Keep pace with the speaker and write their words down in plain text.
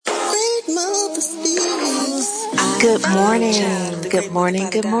Good morning, good morning,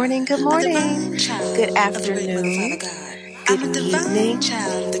 good morning, good morning, good afternoon, good evening,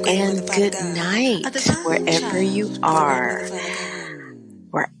 and good night, wherever you are.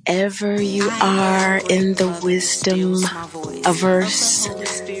 Wherever you are in the wisdom averse,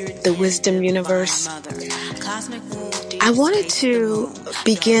 the wisdom universe. I wanted to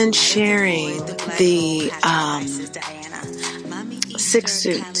begin sharing the 6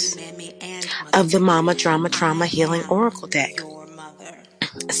 suits of the Mama Drama Trauma Healing Oracle deck.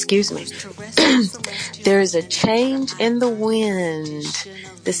 Excuse me. There is a change in the wind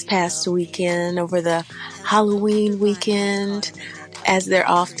this past weekend, over the Halloween weekend, as there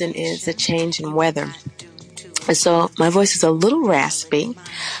often is a change in weather. And so my voice is a little raspy,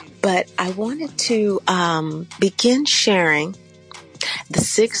 but I wanted to begin sharing the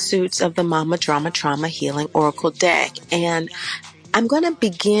 6 suits of the Mama Drama Trauma Healing Oracle deck. And I'm going to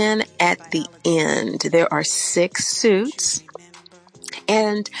begin at the end. There are 6 suits.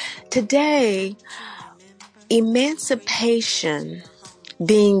 And today, emancipation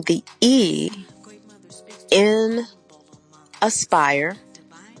being the E in aspire,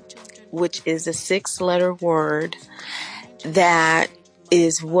 which is a 6-letter word, that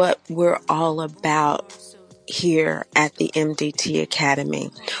is what we're all about here at the MDT Academy.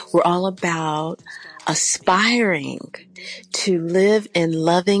 We're all about aspiring to live in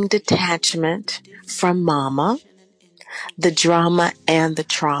loving detachment from mama, the drama and the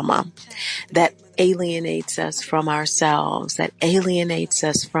trauma that alienates us from ourselves, that alienates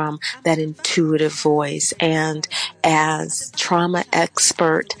us from that intuitive voice. And as trauma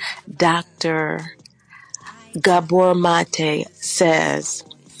expert Dr. Gabor Mate says,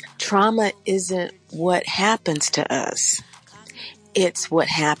 trauma isn't what happens to us. It's what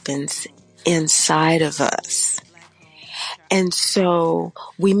happens inside of us. And so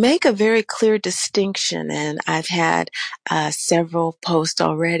we make a very clear distinction, and I've had several posts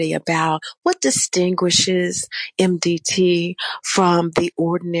already about what distinguishes MDT from the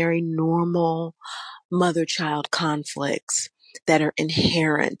ordinary, normal mother-child conflicts that are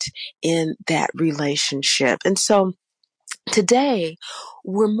inherent in that relationship. And so today,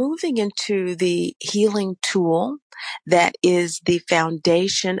 we're moving into the healing tool that is the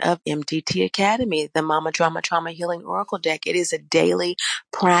foundation of MDT Academy, the Mama Drama Trauma Healing Oracle deck. It is a daily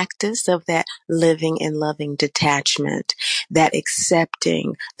practice of that living and loving detachment, that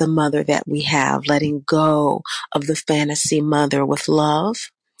accepting the mother that we have, letting go of the fantasy mother with love.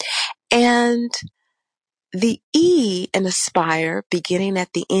 And the E in aspire, beginning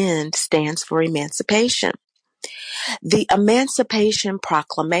at the end, stands for emancipation. The Emancipation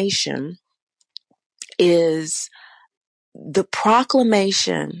Proclamation is the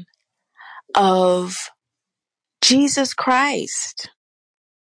proclamation of Jesus Christ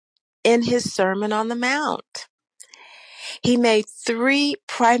in his Sermon on the Mount. He made 3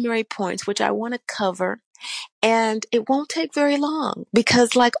 primary points, which I want to cover, and it won't take very long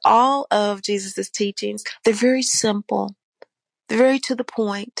because, like all of Jesus's teachings, they're very simple, they're very to the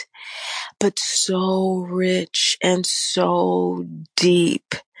point, but so rich and so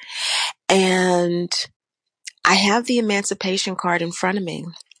deep. And I have the emancipation card in front of me.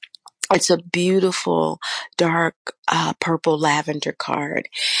 It's a beautiful, dark, purple lavender card.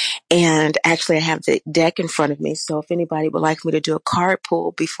 And actually, I have the deck in front of me. So if anybody would like me to do a card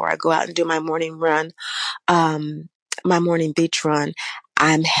pull before I go out and do my morning run, my morning beach run,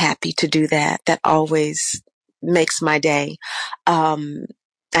 I'm happy to do that. That always makes my day.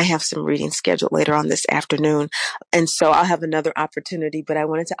 I have some reading scheduled later on this afternoon. And so I'll have another opportunity, but I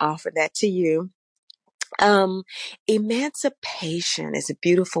wanted to offer that to you. Emancipation is a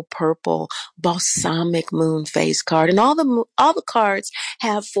beautiful purple balsamic moon phase card, and all the cards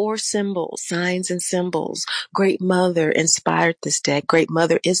have 4 symbols, signs and symbols. Great Mother inspired this deck. Great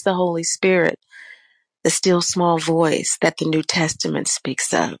Mother is the Holy Spirit, the still small voice that the New Testament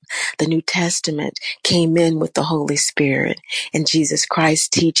speaks of. The New Testament came in with the Holy Spirit, and Jesus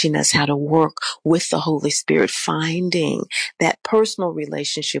Christ teaching us how to work with the Holy Spirit, finding that personal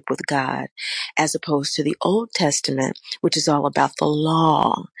relationship with God, as opposed to the Old Testament, which is all about the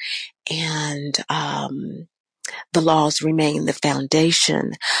law. And the laws remain the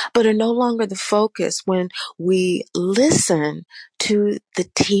foundation, but are no longer the focus when we listen to the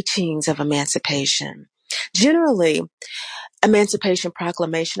teachings of emancipation. Generally, Emancipation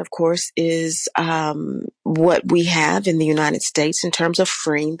Proclamation, of course, is what we have in the United States in terms of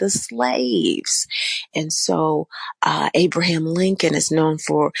freeing the slaves. And so Abraham Lincoln is known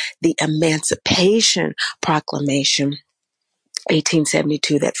for the Emancipation Proclamation,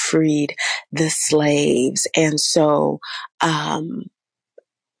 1872, that freed the slaves. And so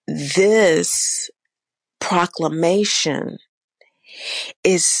this proclamation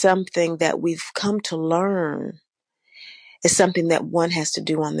is something that we've come to learn, is something that one has to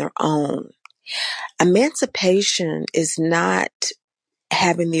do on their own. Emancipation is not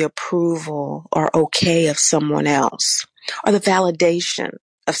having the approval or okay of someone else or the validation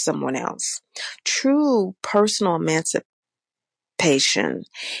of someone else. True personal emancipation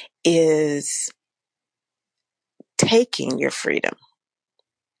is taking your freedom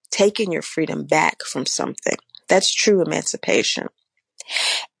back from something. That's true emancipation.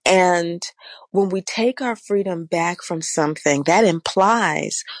 And when we take our freedom back from something, that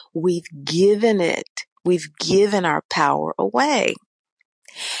implies we've given our power away.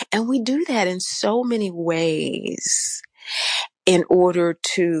 And we do that in so many ways in order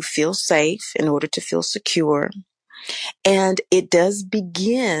to feel safe, in order to feel secure. And it does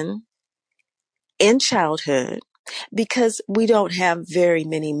begin in childhood because we don't have very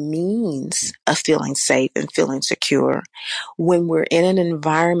many means of feeling safe and feeling secure when we're in an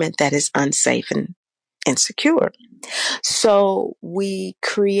environment that is unsafe and insecure. So we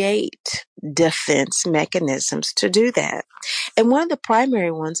create defense mechanisms to do that. And one of the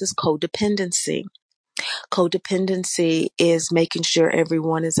primary ones is codependency. Codependency is making sure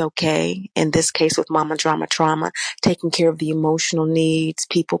everyone is okay. In this case with mama drama trauma, taking care of the emotional needs,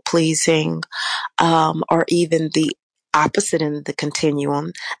 people pleasing, or even the opposite end of the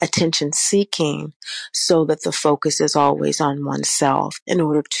continuum, attention seeking, so that the focus is always on oneself in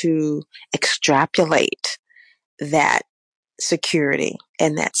order to extrapolate that security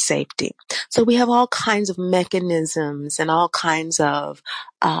and that safety. So we have all kinds of mechanisms and all kinds of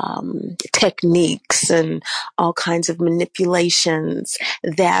techniques and all kinds of manipulations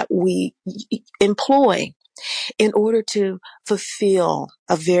that we employ in order to fulfill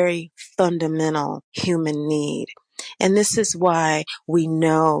a very fundamental human need. And this is why we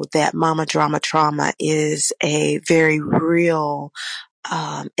know that mama drama trauma is a very real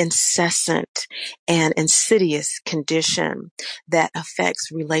incessant and insidious condition that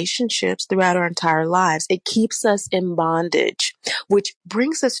affects relationships throughout our entire lives. It keeps us in bondage, which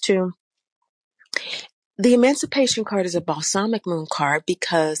brings us to the Emancipation card is a balsamic moon card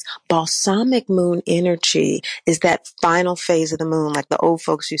because balsamic moon energy is that final phase of the moon, like the old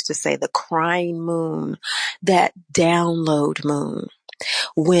folks used to say, the crying moon, that download moon,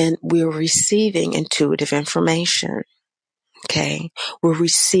 when we're receiving intuitive information. Okay, we're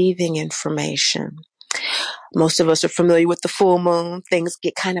receiving information. Most of us are familiar with the full moon. Things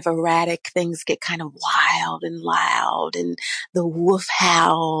get kind of erratic. Things get kind of wild and loud and the wolf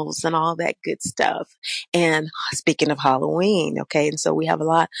howls and all that good stuff. And speaking of Halloween, okay, and so we have a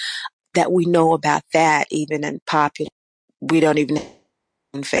lot that we know about that even in popular. We don't even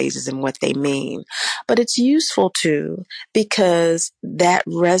know phases and what they mean. But it's useful too because that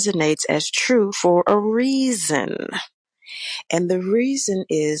resonates as true for a reason. And the reason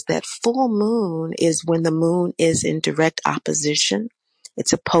is that full moon is when the moon is in direct opposition.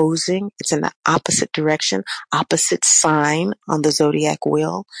 It's opposing. It's in the opposite direction, opposite sign on the zodiac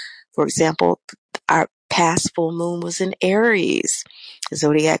wheel. For example, our past full moon was in Aries. The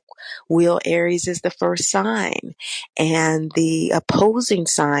zodiac wheel Aries is the first sign. And the opposing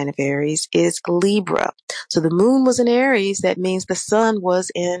sign of Aries is Libra. So the moon was in Aries. That means the sun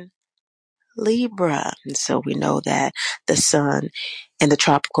was in Libra. And so we know that the sun in the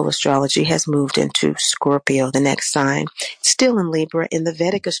tropical astrology has moved into Scorpio, the next sign, still in Libra in the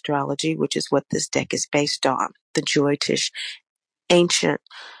Vedic astrology, which is what this deck is based on, the Jyotish ancient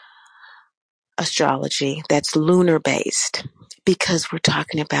astrology that's lunar based, because we're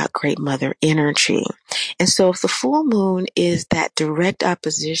talking about Great Mother energy. And so if the full moon is that direct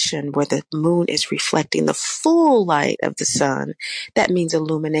opposition where the moon is reflecting the full light of the sun, that means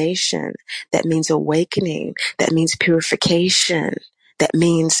illumination, that means awakening, that means purification, that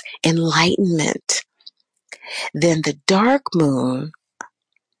means enlightenment. Then the dark moon,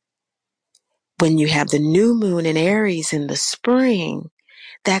 when you have the new moon in Aries in the spring,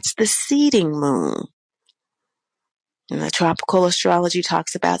 that's the seeding moon. And the tropical astrology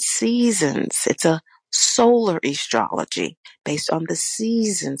talks about seasons. It's a solar astrology based on the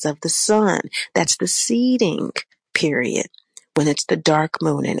seasons of the sun. That's the seeding period when it's the dark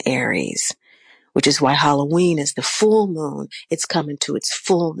moon in Aries, which is why Halloween is the full moon. It's coming to its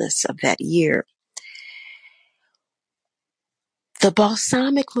fullness of that year. The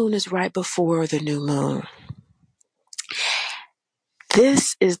balsamic moon is right before the new moon.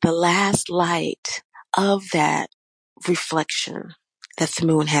 This is the last light of that reflection that the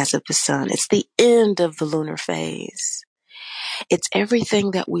moon has of the sun. It's the end of the lunar phase. It's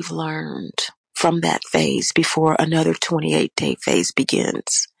everything that we've learned from that phase before another 28-day phase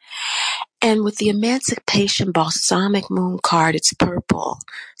begins. And with the Emancipation Balsamic Moon card, it's purple,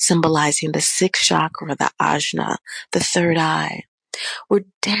 symbolizing the sixth chakra, the ajna, the third eye. We're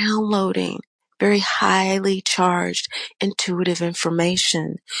downloading very highly charged intuitive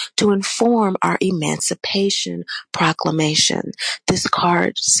information to inform our emancipation proclamation. This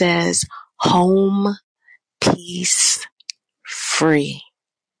card says home, peace, free.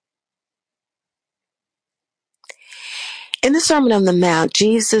 In the Sermon on the Mount,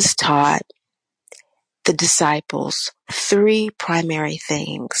 Jesus taught the disciples three primary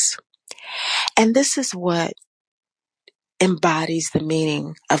things. And this is what embodies the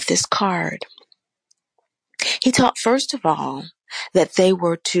meaning of this card. He taught, first of all, that they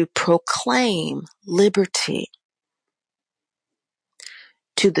were to proclaim liberty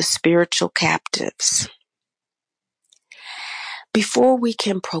to the spiritual captives. Before we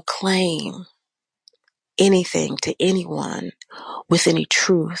can proclaim anything to anyone with any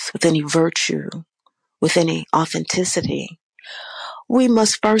truth, with any virtue, with any authenticity, we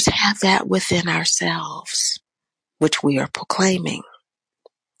must first have that within ourselves, which we are proclaiming.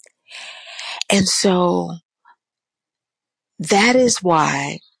 And so that is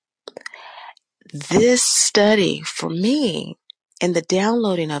why this study for me and the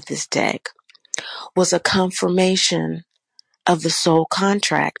downloading of this deck was a confirmation of the soul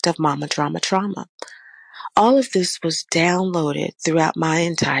contract of Mama Drama Trauma. All of this was downloaded throughout my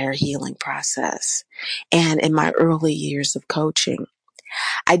entire healing process and in my early years of coaching.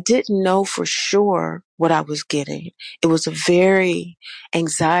 I didn't know for sure what I was getting. It was a very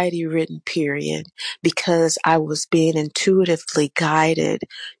anxiety-ridden period because I was being intuitively guided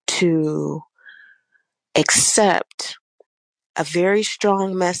to accept a very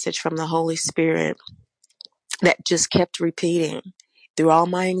strong message from the Holy Spirit that just kept repeating through all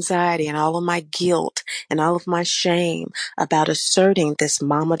my anxiety and all of my guilt and all of my shame about asserting this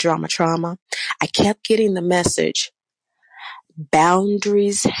mama drama trauma. I kept getting the message,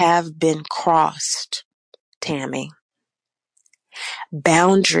 boundaries have been crossed, Tammy.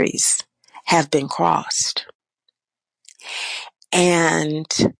 Boundaries have been crossed. And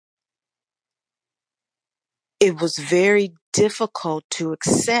it was very difficult to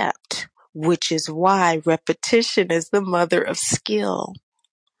accept, which is why repetition is the mother of skill.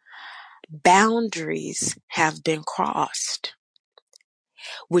 Boundaries have been crossed,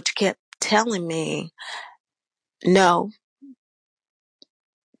 which kept telling me, no,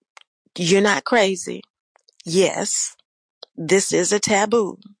 you're not crazy. Yes, this is a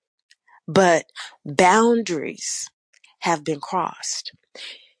taboo, but boundaries have been crossed.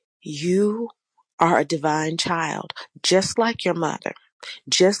 You are a divine child, just like your mother,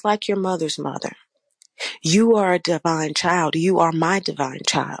 just like your mother's mother. You are a divine child. You are my divine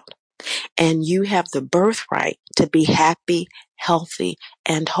child. And you have the birthright to be happy, healthy,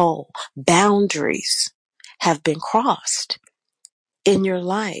 and whole. Boundaries have been crossed in your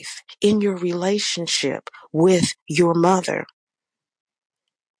life, in your relationship with your mother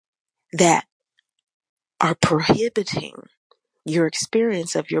that are prohibiting your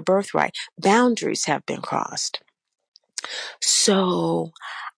experience of your birthright. Boundaries have been crossed. So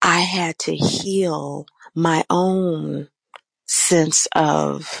I had to heal my own sense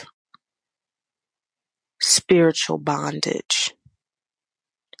of spiritual bondage,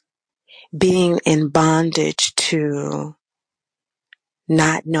 being in bondage to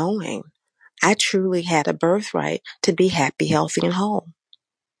not knowing I truly had a birthright to be happy, healthy, and whole.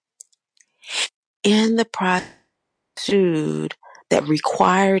 In the process that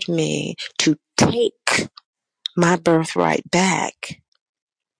required me to take my birthright back,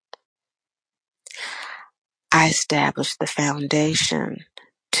 I established the foundation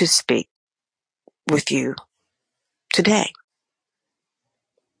to speak with you today.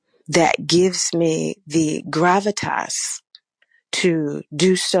 That gives me the gravitas to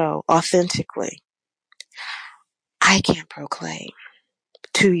do so authentically. I can proclaim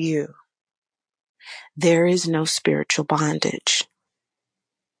to you, there is no spiritual bondage.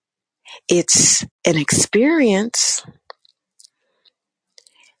 It's an experience.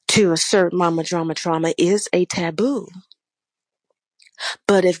 To assert mama drama trauma is a taboo.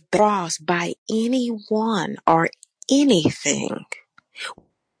 But if crossed by anyone or anything,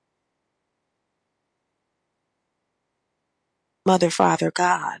 Mother, Father,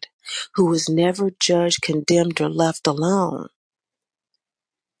 God, who was never judged, condemned, or left alone,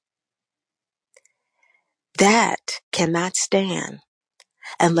 that cannot stand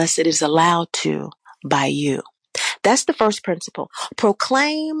unless it is allowed to by you. That's the first principle.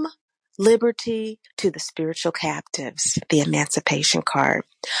 Proclaim liberty to the spiritual captives, the Emancipation card.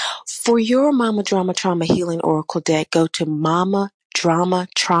 For your Mama Drama Trauma Healing Oracle deck, go to Mama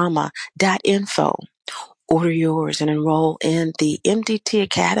dramatrauma.info. Order yours and enroll in the MDT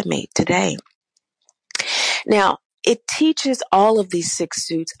Academy today. Now, it teaches all of these 6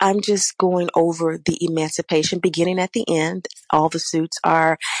 suits. I'm just going over the emancipation beginning at the end. All the suits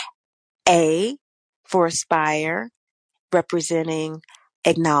are A for aspire, representing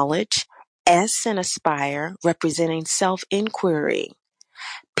acknowledge. S in aspire, representing self-inquiry.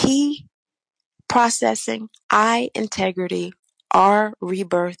 P, processing. I, integrity. R,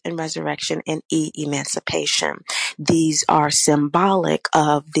 rebirth and resurrection. And E, emancipation. These are symbolic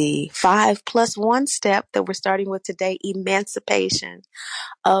of the 5+1 step that we're starting with today, emancipation,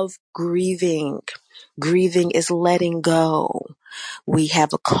 of grieving. Grieving is letting go. We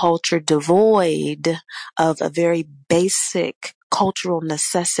have a culture devoid of a very basic cultural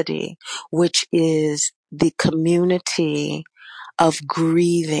necessity, which is the community of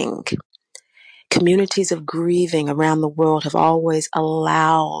grieving. Communities of grieving around the world have always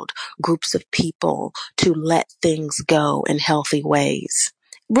allowed groups of people to let things go in healthy ways.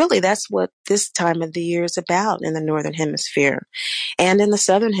 Really, that's what this time of the year is about in the Northern Hemisphere. And in the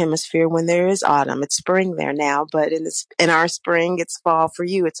Southern Hemisphere, when there is autumn, it's spring there now, but in our spring, it's fall for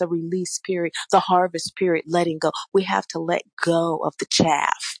you. It's a release period. It's a harvest period, letting go. We have to let go of the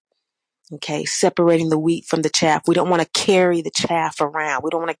chaff. Okay, separating the wheat from the chaff. We don't want to carry the chaff around. We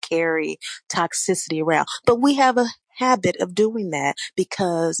don't want to carry toxicity around. But we have a habit of doing that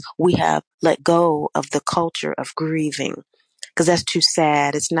because we have let go of the culture of grieving. Because that's too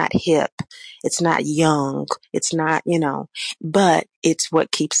sad. It's not hip. It's not young. It's not, but it's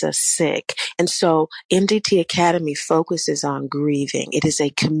what keeps us sick. And so MDT Academy focuses on grieving. It is a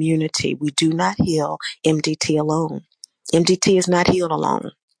community. We do not heal MDT alone. MDT is not healed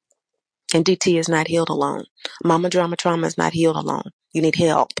alone. MDT is not healed alone. Mama Drama Trauma is not healed alone. You need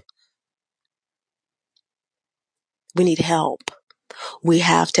help. We need help. We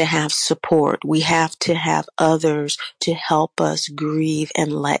have to have support. We have to have others to help us grieve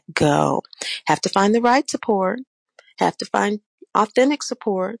and let go. Have to find the right support. Have to find authentic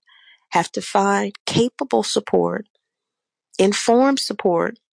support. Have to find capable support. Informed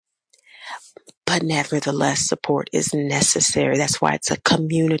support. But nevertheless, support is necessary. That's why it's a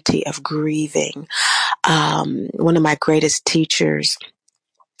community of grieving. One of my greatest teachers,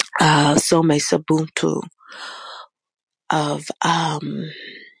 Some Sabuntu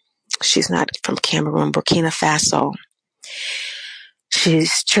she's not from Cameroon, Burkina Faso.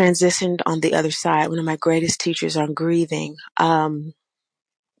 She's transitioned on the other side. One of my greatest teachers on grieving.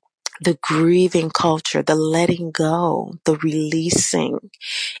 The grieving culture, the letting go, the releasing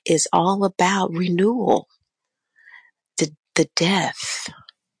is all about renewal. The death,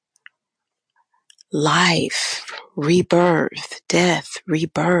 life, rebirth, death,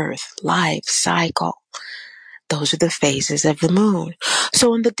 rebirth, life, cycle. Those are the phases of the moon.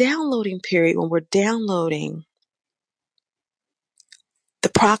 So in the downloading period, when we're downloading the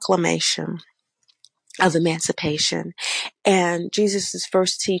proclamation of emancipation and Jesus'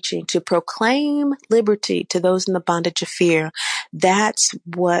 first teaching to proclaim liberty to those in the bondage of fear, that's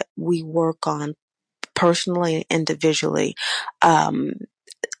what we work on personally and individually,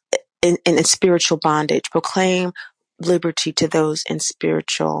 in spiritual bondage. Proclaim liberty to those in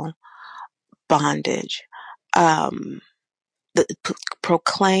spiritual bondage.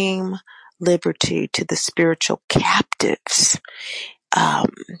 Proclaim liberty to the spiritual captives,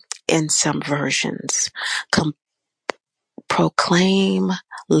 in some versions. Proclaim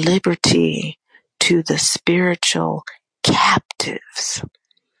liberty to the spiritual captives.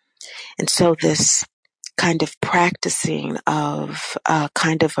 And so this kind of practicing of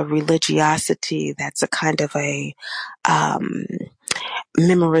kind of a religiosity that's a kind of a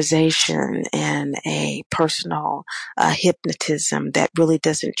memorization and a personal hypnotism that really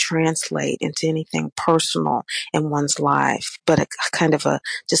doesn't translate into anything personal in one's life, but a kind of a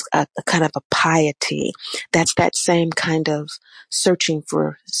kind of a piety. That's that same kind of searching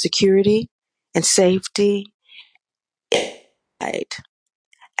for security and safety, right,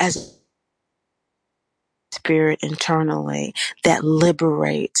 as spirit internally that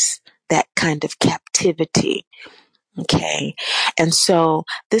liberates that kind of captivity. Okay. And so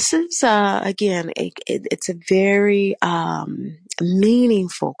this is, again, it's a very,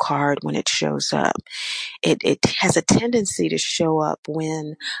 meaningful card when it shows up. It has a tendency to show up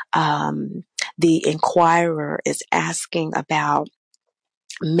when, the inquirer is asking about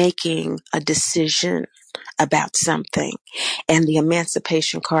making a decision about something, and the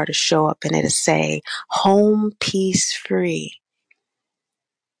emancipation card will show up and it'll say, home, peace, free.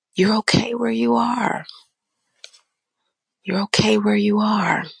 You're okay where you are. You're okay where you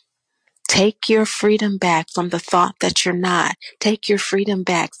are. Take your freedom back from the thought that you're not. Take your freedom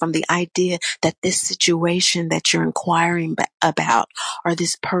back from the idea that this situation that you're inquiring about or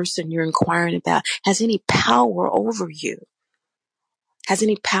this person you're inquiring about has any power over you, has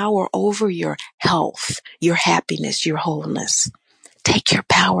any power over your health, your happiness, your wholeness. Take your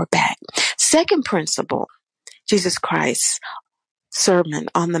power back. Second principle, Jesus Christ's Sermon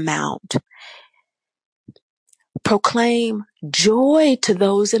on the Mount. Proclaim joy to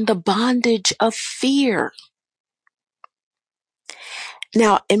those in the bondage of fear.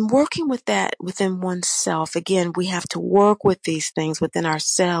 Now, in working with that within oneself, again, we have to work with these things within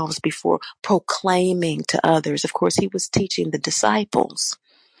ourselves before proclaiming to others. Of course, he was teaching the disciples,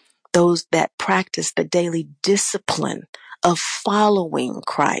 those that practice the daily discipline of following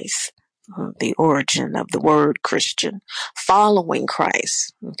Christ. The origin of the word Christian, following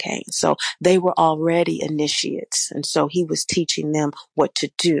Christ. Okay, so they were already initiates, and so he was teaching them what to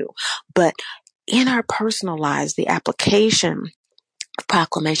do. But in our personal lives, the application of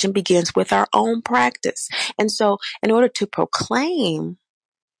proclamation begins with our own practice. And so, in order to proclaim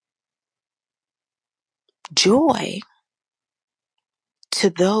joy to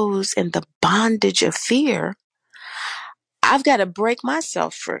those in the bondage of fear, I've got to break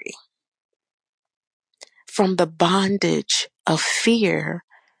myself free from the bondage of fear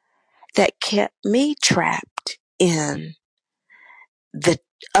that kept me trapped in the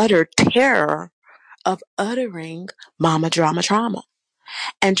utter terror of uttering mama drama trauma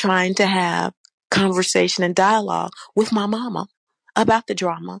and trying to have conversation and dialogue with my mama about the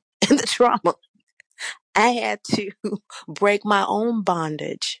drama and the trauma. I had to break my own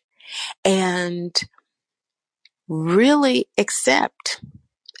bondage and really accept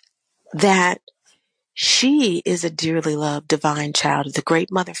that she is a dearly loved divine child of the great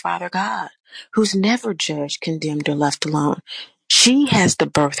Mother, Father God, who's never judged, condemned, or left alone. She has the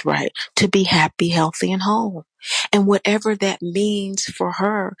birthright to be happy, healthy, and whole. And whatever that means for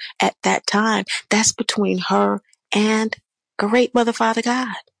her at that time, that's between her and great Mother, Father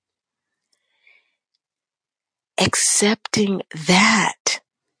God. Accepting that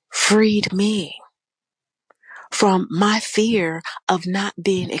freed me from my fear of not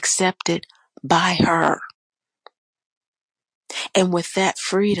being accepted by her. And with that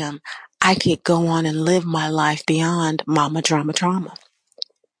freedom, I could go on and live my life beyond mama drama trauma.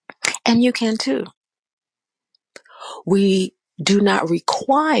 And you can too. We do not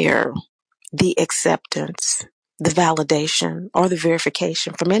require the acceptance, the validation, or the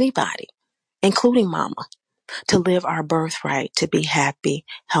verification from anybody, including mama, to live our birthright to be happy,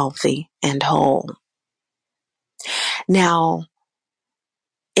 healthy, and whole. Now,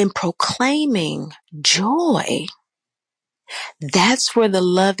 in proclaiming joy, that's where the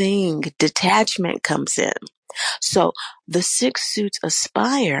loving detachment comes in. So the 6 suits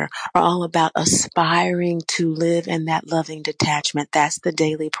aspire are all about aspiring to live in that loving detachment. That's the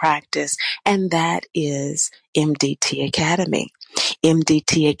daily practice. And that is MDT Academy.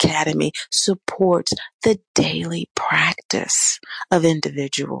 MDT Academy supports the daily practice of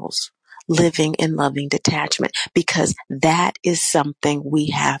individuals living in loving detachment because that is something we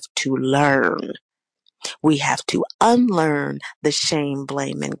have to learn. We have to unlearn the shame,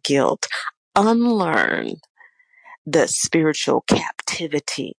 blame, and guilt. Unlearn the spiritual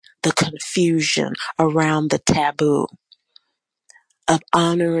captivity, the confusion around the taboo of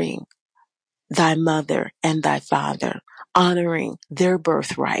honoring thy mother and thy father, honoring their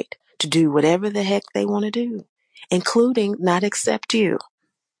birthright to do whatever the heck they want to do, including not accept you.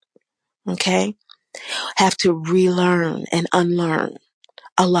 Okay? Have to relearn and unlearn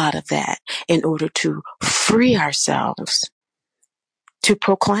a lot of that in order to free ourselves to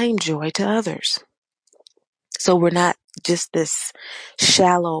proclaim joy to others. So we're not just this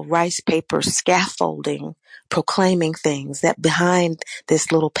shallow rice paper scaffolding, proclaiming things that behind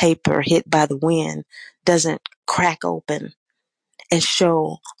this little paper hit by the wind doesn't crack open and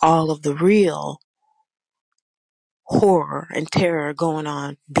show all of the real horror and terror going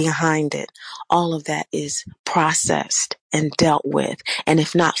on behind it. All of that is processed and dealt with. And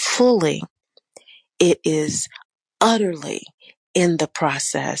if not fully, it is utterly in the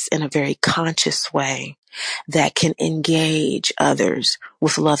process in a very conscious way that can engage others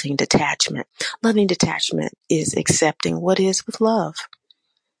with loving detachment. Loving detachment is accepting what is with love.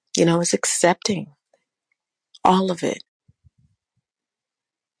 It's accepting all of it,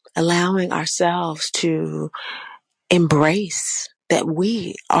 allowing ourselves to embrace that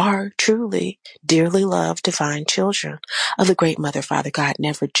we are truly dearly loved divine children of the great Mother, Father God,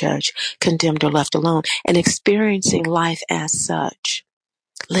 never judged, condemned, or left alone, and experiencing life as such,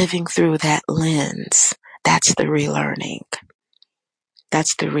 living through that lens. That's the relearning.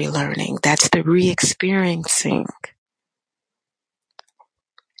 That's the relearning. That's the re-experiencing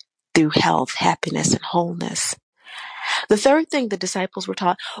through health, happiness, and wholeness. The third thing the disciples were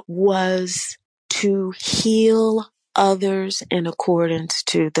taught was to heal others in accordance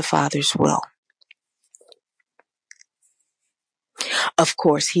to the Father's will. Of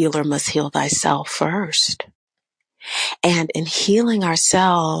course, healer must heal thyself first. And in healing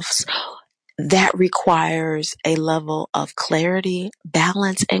ourselves, that requires a level of clarity,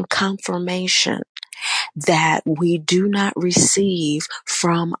 balance, and confirmation that we do not receive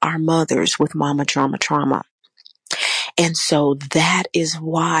from our mothers with mama trauma. And so that is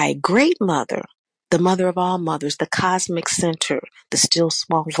why Great Mother, the mother of all mothers, the cosmic center, the still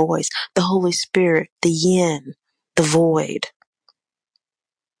small voice, the Holy Spirit, the yin, the void,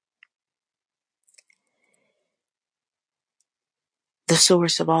 the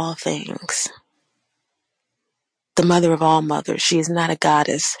source of all things, the mother of all mothers. She is not a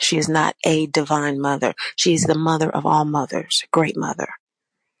goddess. She is not a divine mother. She is the mother of all mothers, Great Mother.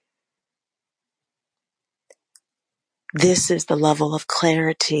 This is the level of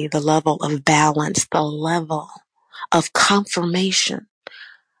clarity, the level of balance, the level of confirmation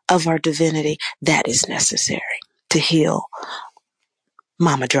of our divinity that is necessary to heal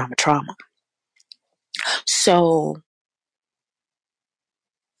mama drama trauma. So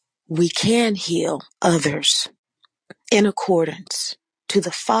we can heal others in accordance to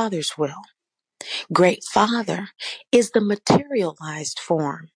the Father's will. Great Father is the materialized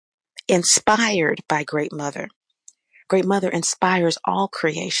form inspired by Great Mother. Great Mother inspires all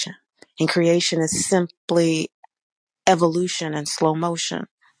creation, and creation is simply evolution and slow motion.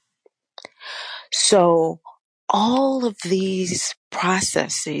 So all of these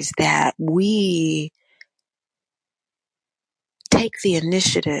processes that we take the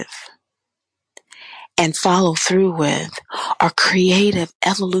initiative and follow through with are creative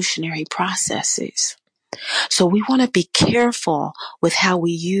evolutionary processes. So we want to be careful with how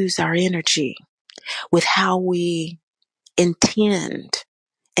we use our energy, with how we intend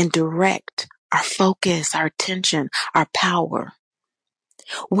and direct our focus, our attention, our power,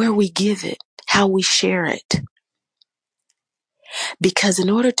 where we give it, how we share it. Because in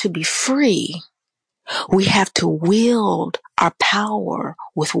order to be free, we have to wield our power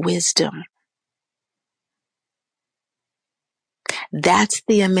with wisdom. That's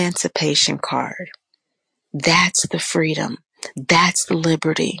the emancipation card. That's the freedom. That's the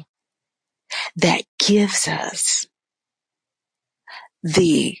liberty that gives us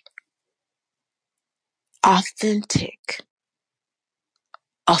the authentic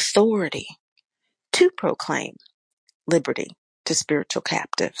authority to proclaim liberty to spiritual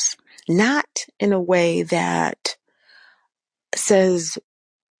captives. Not in a way that says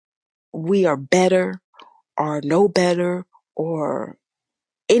we are better or no better or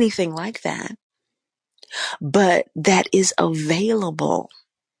anything like that, but that is available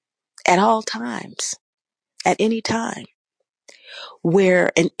at all times, at any time,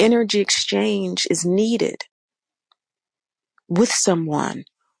 where an energy exchange is needed with someone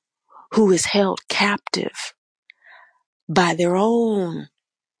who is held captive by their own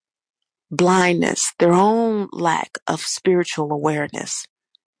blindness, their own lack of spiritual awareness,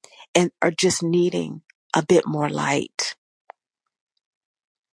 and are just needing a bit more light.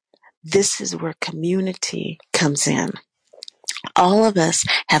 This is where community comes in. All of us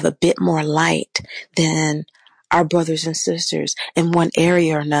have a bit more light than our brothers and sisters in one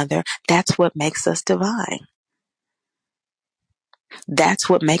area or another. That's what makes us divine. That's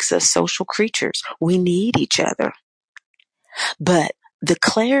what makes us social creatures. We need each other. But the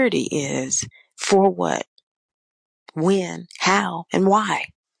clarity is for what, when, how, and why.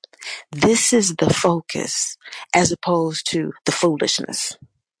 This is the focus as opposed to the foolishness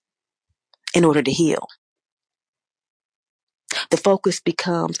in order to heal. The focus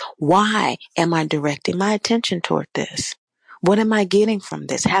becomes, why am I directing my attention toward this? What am I getting from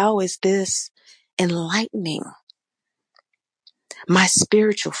this? How is this enlightening my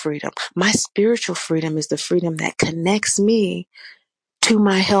spiritual freedom? My spiritual freedom is the freedom that connects me to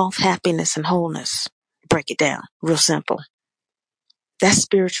my health, happiness, and wholeness. Break it down real simple. That's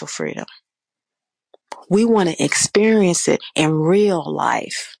spiritual freedom. We want to experience it in real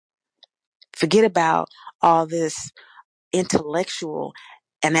life. Forget about all this intellectual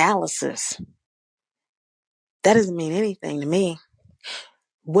analysis. That doesn't mean anything to me.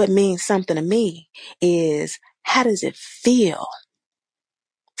 What means something to me is, how does it feel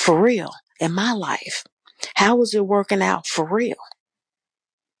for real in my life? How is it working out for real?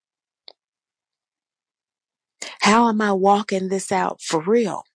 How am I walking this out for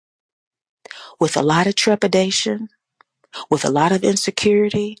real? With a lot of trepidation, with a lot of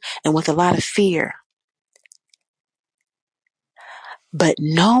insecurity and with a lot of fear. But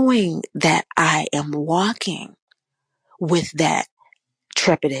knowing that I am walking with that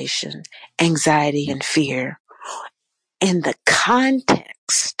trepidation, anxiety, and fear in the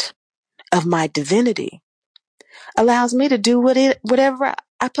context of my divinity allows me to do whatever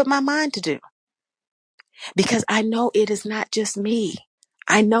I put my mind to do. Because I know it is not just me.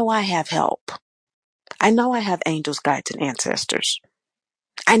 I know I have help. I know I have angels, guides, and ancestors.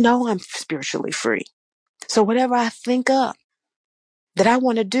 I know I'm spiritually free. So whatever I think of that I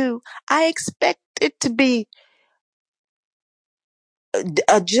want to do, I expect it to be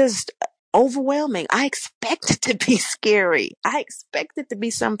just overwhelming. I expect it to be scary. I expect it to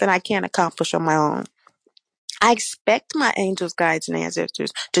be something I can't accomplish on my own. I expect my angels, guides, and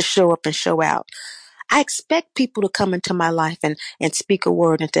ancestors to show up and show out. I expect people to come into my life and speak a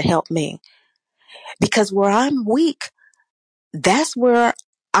word and to help me. Because where I'm weak, that's where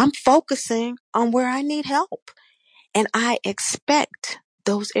I'm focusing on where I need help. And I expect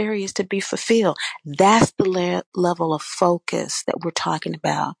those areas to be fulfilled. That's the level of focus that we're talking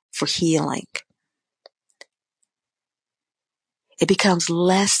about for healing. It becomes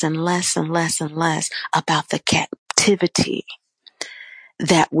less and less and less and less about the captivity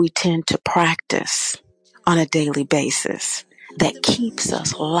that we tend to practice on a daily basis that keeps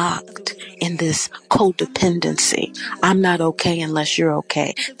us locked in this codependency. I'm not okay unless you're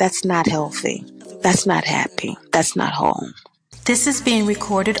okay. That's not healthy. That's not happy. That's not whole. This is being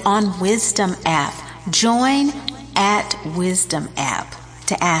recorded on Wisdom app. Join at Wisdom app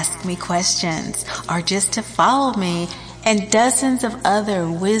to ask me questions or just to follow me and dozens of other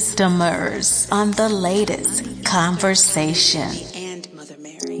wisdomers on the latest conversation.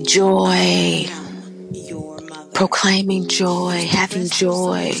 Joy. Proclaiming joy, having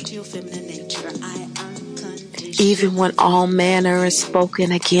joy. Even when all manner is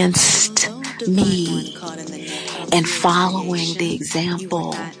spoken against me, and following the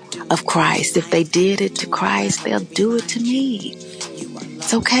example of Christ. If they did it to Christ, they'll do it to me.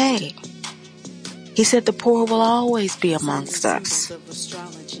 It's okay. He said the poor will always be amongst us.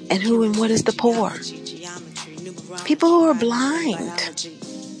 And who and what is the poor? People who are blind.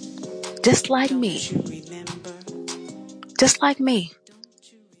 Just like me. Just like me.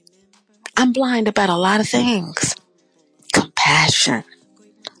 I'm blind about a lot of things. Compassion.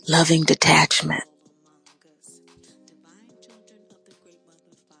 Loving detachment.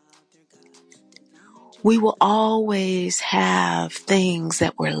 We will always have things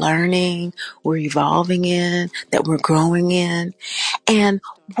that we're learning, we're evolving in, that we're growing in. And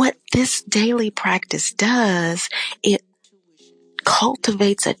what this daily practice does, it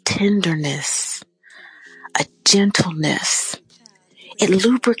cultivates a tenderness, a gentleness. It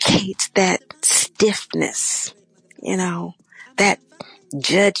lubricates that stiffness, that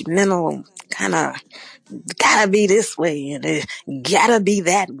judgmental kind of gotta be this way and it gotta be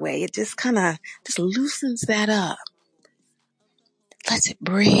that way. It just kind of just loosens that up. Lets it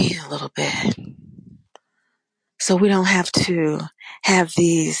breathe a little bit. So we don't have to have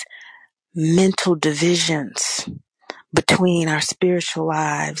these mental divisions between our spiritual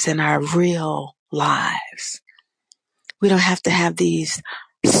lives and our real lives. We don't have to have these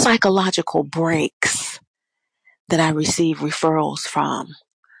psychological breaks that I receive referrals from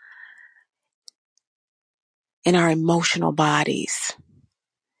in our emotional bodies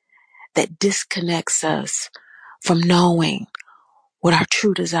that disconnects us from knowing what our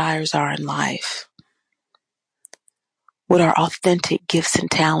true desires are in life, what our authentic gifts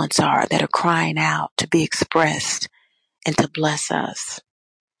and talents are that are crying out to be expressed and to bless us.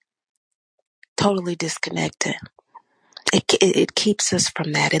 Totally disconnected. It keeps us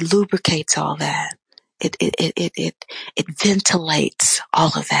from that. It lubricates all that. It ventilates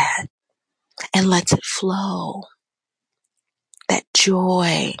all of that and lets it flow. That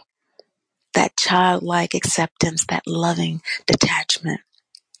joy, that childlike acceptance, that loving detachment.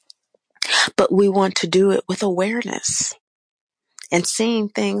 But we want to do it with awareness and seeing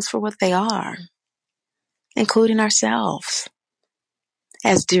things for what they are, including ourselves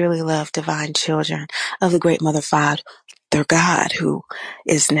as dearly loved divine children of the great Mother Father, their God, who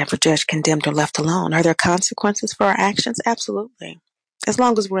is never judged, condemned, or left alone. Are there consequences for our actions? Absolutely. As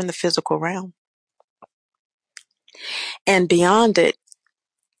long as we're in the physical realm. And beyond it,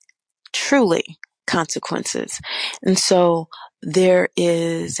 truly consequences. And so there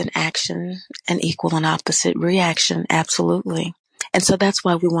is an action, an equal and opposite reaction, absolutely. And so that's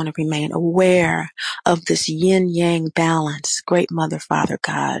why we want to remain aware of this yin-yang balance, great Mother, Father,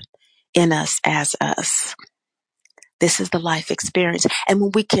 God, in us as us. This is the life experience. And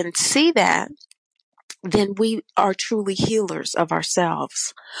when we can see that, then we are truly healers of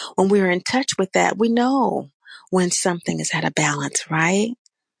ourselves. When we're in touch with that, we know when something is out of balance, right?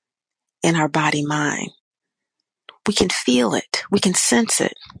 In our body, mind. We can feel it. We can sense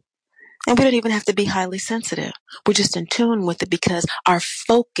it. And we don't even have to be highly sensitive. We're just in tune with it because our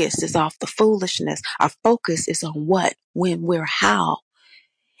focus is off the foolishness. Our focus is on what, when, where, how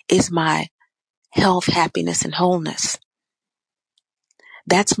is my health, happiness, and wholeness.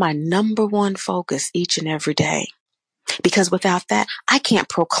 That's my number one focus each and every day. Because without that, I can't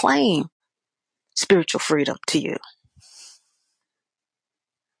proclaim spiritual freedom to you.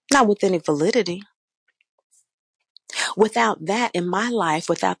 Not with any validity. Without that in my life,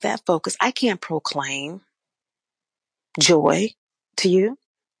 without that focus, I can't proclaim joy to you.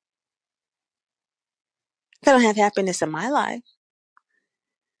 If I don't have happiness in my life,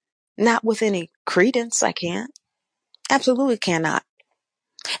 not with any credence, I can't. Absolutely cannot.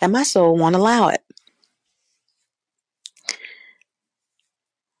 And my soul won't allow it.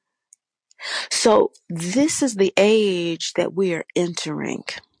 So this is the age that we are entering.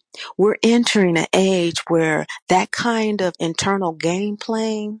 We're entering an age where that kind of internal game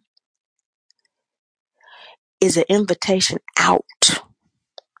playing is an invitation out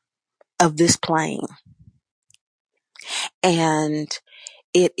of this plane. And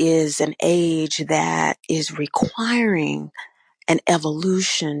it is an age that is requiring an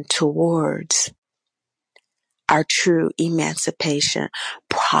evolution towards our true emancipation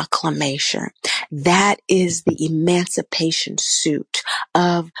proclamation. That is the emancipation suit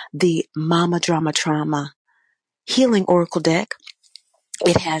of the Mama Drama Trauma Healing Oracle deck.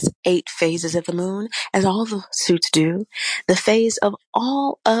 It has 8 phases of the moon, as all the suits do. The phase of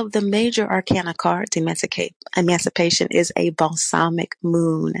all of the major arcana cards, emancipation, is a balsamic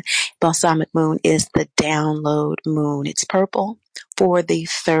moon. Balsamic moon is the download moon. It's purple for the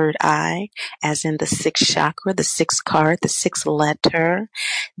third eye, as in the 6th chakra, the 6th card, the 6th letter.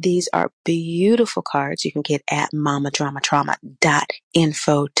 These are beautiful cards you can get at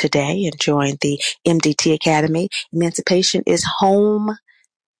mamadramatrauma.info today and join the MDT Academy. Emancipation is home,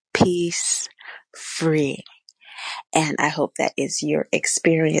 peace, free. And I hope that is your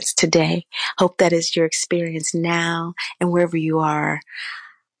experience today. Hope that is your experience now and wherever you are.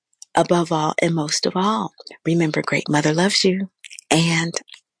 Above all and most of all, remember, Great Mother loves you. And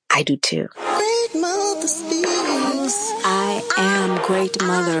I do too. Great Mother speaks. I am Great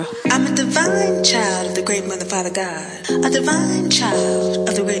Mother. I'm a divine child of the Great Mother Father God. A divine child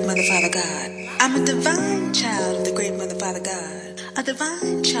of the Great Mother Father God. I'm a divine child of the Great Mother Father God. A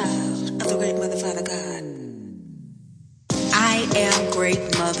divine child of the Great Mother Father God. I am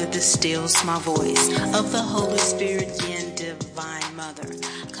Great Mother, distills my voice of the Holy Spirit in